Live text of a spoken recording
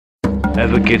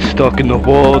Ever get stuck in the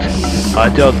world?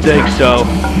 I don't think so.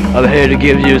 I'm here to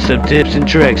give you some tips and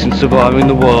tricks in surviving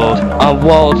the world. I'm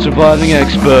world surviving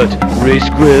expert, Reece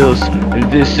Grylls,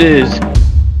 and this is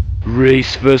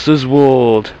Reece vs.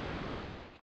 World.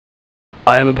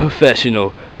 I am a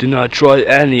professional. Do not try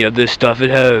any of this stuff at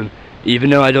home. Even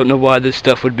though I don't know why this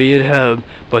stuff would be at home,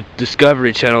 but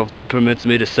Discovery Channel permits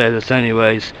me to say this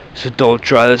anyways, so don't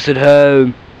try this at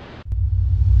home.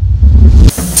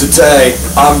 Today,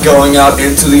 I'm going out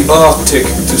into the Arctic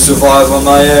to survive on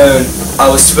my own. I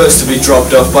was supposed to be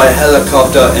dropped off by a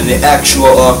helicopter in the actual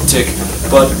Arctic,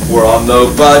 but we're on low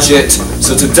budget.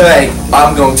 So today,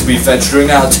 I'm going to be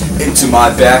venturing out into my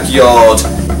backyard.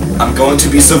 I'm going to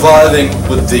be surviving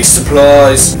with these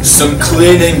supplies: some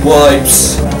cleaning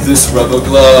wipes, this rubber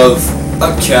glove,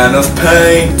 a can of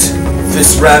paint,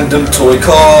 this random toy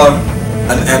car,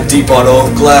 an empty bottle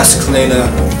of glass cleaner,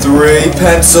 3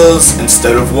 pencils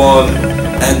instead of 1,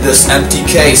 and this empty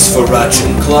case for Ratchet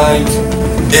and Clank.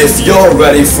 If you're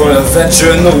ready for an adventure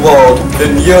in the world,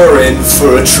 then you're in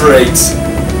for a treat.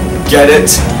 Get it?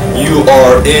 You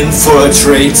are in for a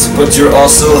treat, but you're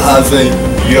also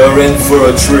you're in for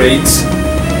a treat.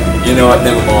 You know what,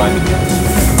 never mind.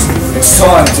 It's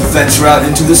time to venture out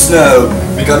into the snow.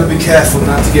 We gotta be careful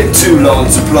not to get too low on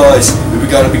supplies. We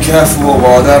gotta be careful of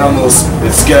wild animals.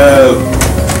 Let's go.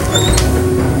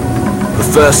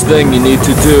 The first thing you need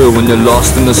to do when you're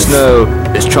lost in the snow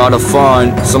is try to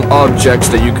find some objects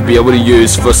that you could be able to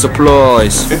use for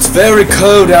supplies. It's very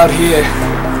cold out here.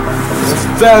 It's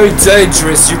very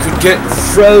dangerous. You could get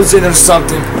frozen or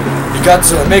something. You got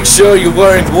to make sure you're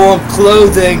wearing warm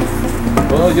clothing,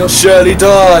 or you'll surely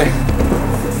die.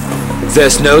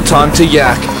 There's no time to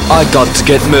yak. I got to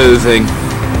get moving.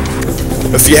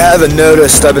 If you haven't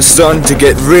noticed, I've been starting to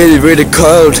get really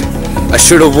cold. I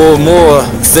should have worn more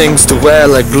things to wear,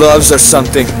 like gloves or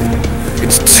something.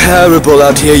 It's terrible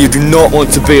out here. You do not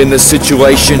want to be in this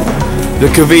situation.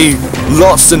 There could be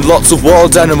lots and lots of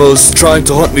wild animals trying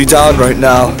to hunt me down right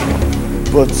now.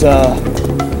 But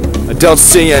I don't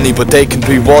see any, but they can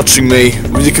be watching me.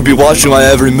 They could be watching my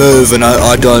every move and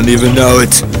I don't even know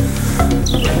it.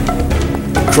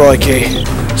 Crikey.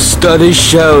 Studies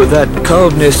show that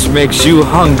coldness makes you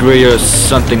hungry or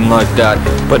something like that,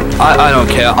 but I don't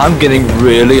care. I'm getting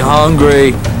really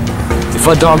hungry. If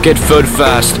I don't get food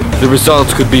fast, the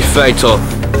results could be fatal.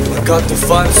 I got to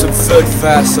find some food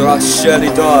fast or I'll surely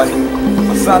die.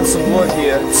 I found some wood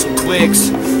here, some twigs.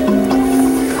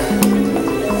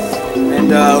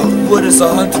 And wood is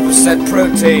 100%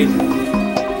 protein.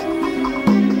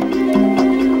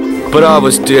 But I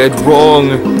was dead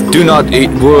wrong. Do not eat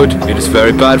wood, it is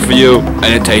very bad for you,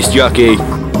 and it tastes yucky.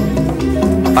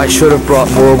 I should have brought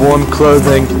more warm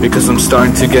clothing, because I'm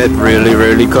starting to get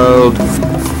really cold.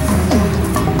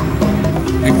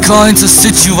 In kinds of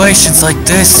situations like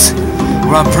this,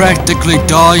 where I'm practically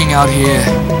dying out here.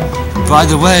 By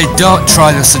the way, don't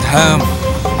try this at home.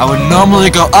 I would normally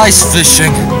go ice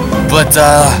fishing, but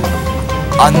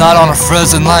I'm not on a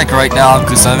frozen lake right now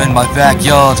because I'm in my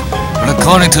backyard. But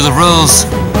according to the rules,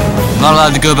 I'm not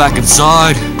allowed to go back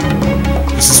inside.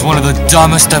 This is one of the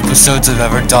dumbest episodes I've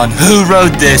ever done. Who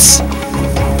wrote this?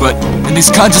 But in these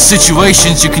kinds of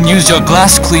situations, you can use your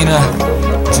glass cleaner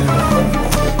to...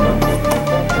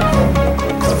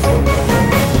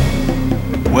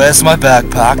 Where's my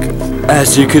backpack?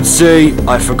 As you can see,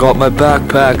 I forgot my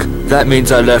backpack. That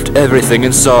means I left everything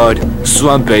inside, so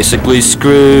I'm basically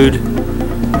screwed.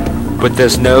 But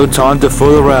there's no time to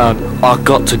fool around. I've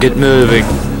got to get moving.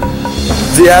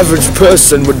 The average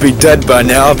person would be dead by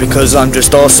now because I'm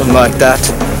just awesome like that.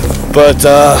 But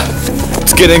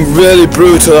it's getting really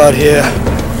brutal out here.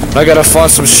 I gotta find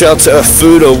some shelter or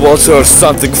food or water or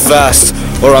something fast,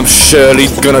 or I'm surely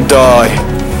gonna die.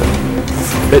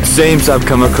 It seems I've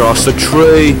come across a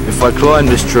tree. If I climb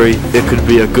this tree, it could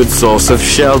be a good source of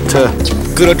shelter.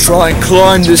 I'm gonna try and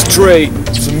climb this tree,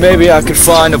 so maybe I could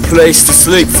find a place to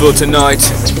sleep for tonight.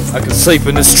 I can sleep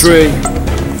in this tree.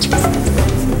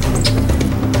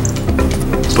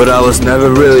 But I was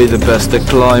never really the best at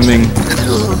climbing.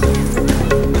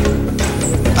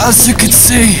 As you can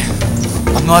see,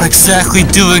 I'm not exactly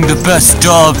doing the best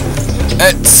job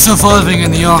at surviving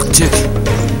in the Arctic.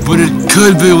 But it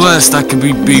could be worse. I could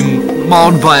be being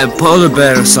mauled by a polar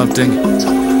bear or something.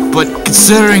 But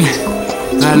considering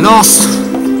that I lost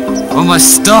all my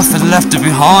stuff and left it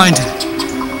behind,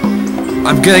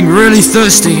 I'm getting really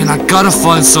thirsty and I gotta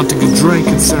find something to drink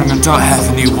considering I don't have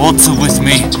any water with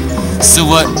me. So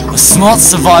what a smart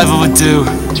survivor would do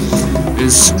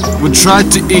is would try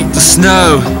to eat the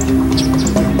snow.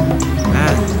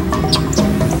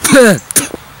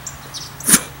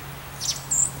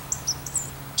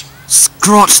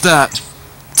 Scratch that.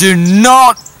 Do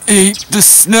not eat the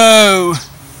snow.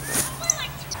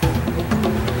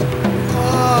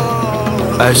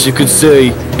 As you can see,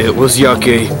 it was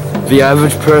yucky. The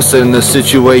average person in this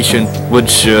situation would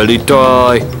surely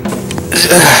die.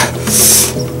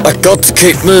 I got to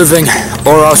keep moving,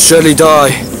 or I'll surely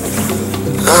die.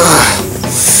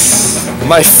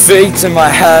 My feet and my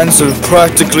hands are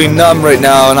practically numb right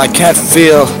now, and I can't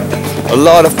feel a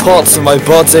lot of parts of my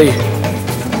body.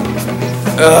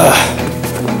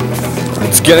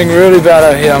 It's getting really bad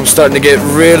out here. I'm starting to get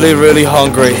really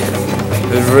hungry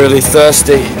and really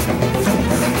thirsty.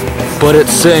 But it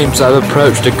seems I've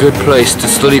approached a good place to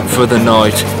sleep for the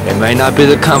night. It may not be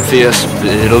the comfiest, but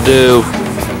it'll do.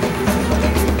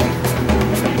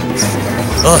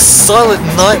 A silent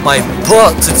night, my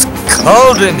butt. It's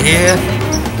cold in here.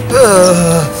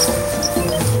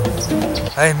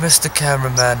 Hey, Mr.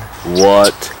 Cameraman.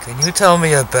 What? Can you tell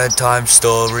me a bedtime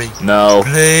story? No.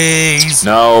 Please.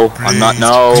 No, Please, I'm not.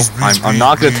 No, please, I'm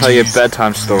not gonna tell you a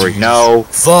bedtime story. No.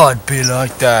 Fine, be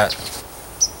like that.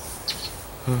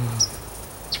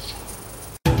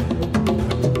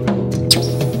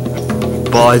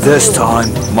 By this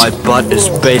time, my butt is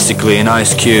basically an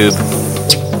ice cube.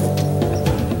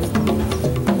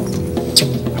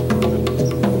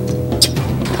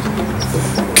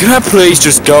 Can I please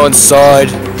just go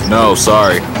inside? No,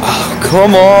 sorry. Oh,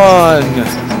 come on.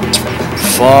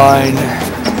 Fine.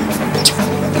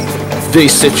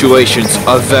 These situations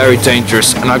are very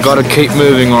dangerous, and I gotta keep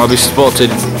moving or I'll be spotted.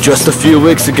 Just a few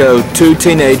weeks ago, 2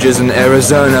 teenagers in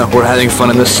Arizona were having fun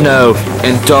in the snow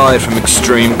and died from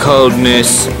extreme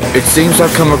coldness. It seems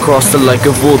I've come across the lake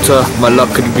of water. My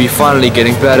luck could be finally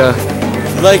getting better.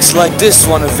 Lakes like this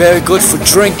one are very good for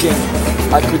drinking.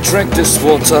 I could drink this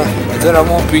water, and then I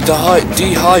won't be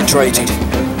dehydrated.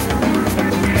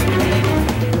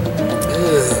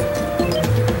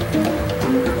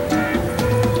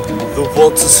 The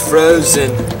water's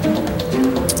frozen.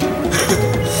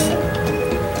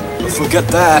 Forget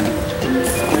that.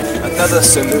 Another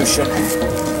solution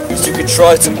is you could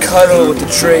try to cuddle with the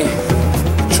tree.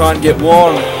 Try and get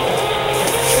warm.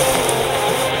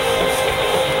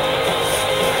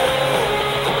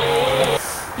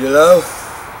 You know?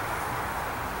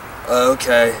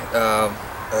 Okay,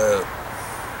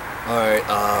 alright,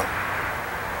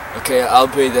 okay, I'll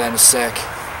be there in a sec.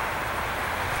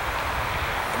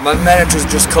 My manager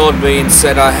just called me and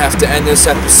said I have to end this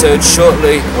episode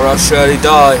shortly or I'll surely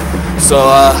die. So,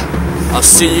 I'll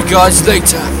see you guys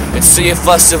later and see if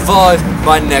I survive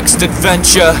my next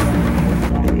adventure.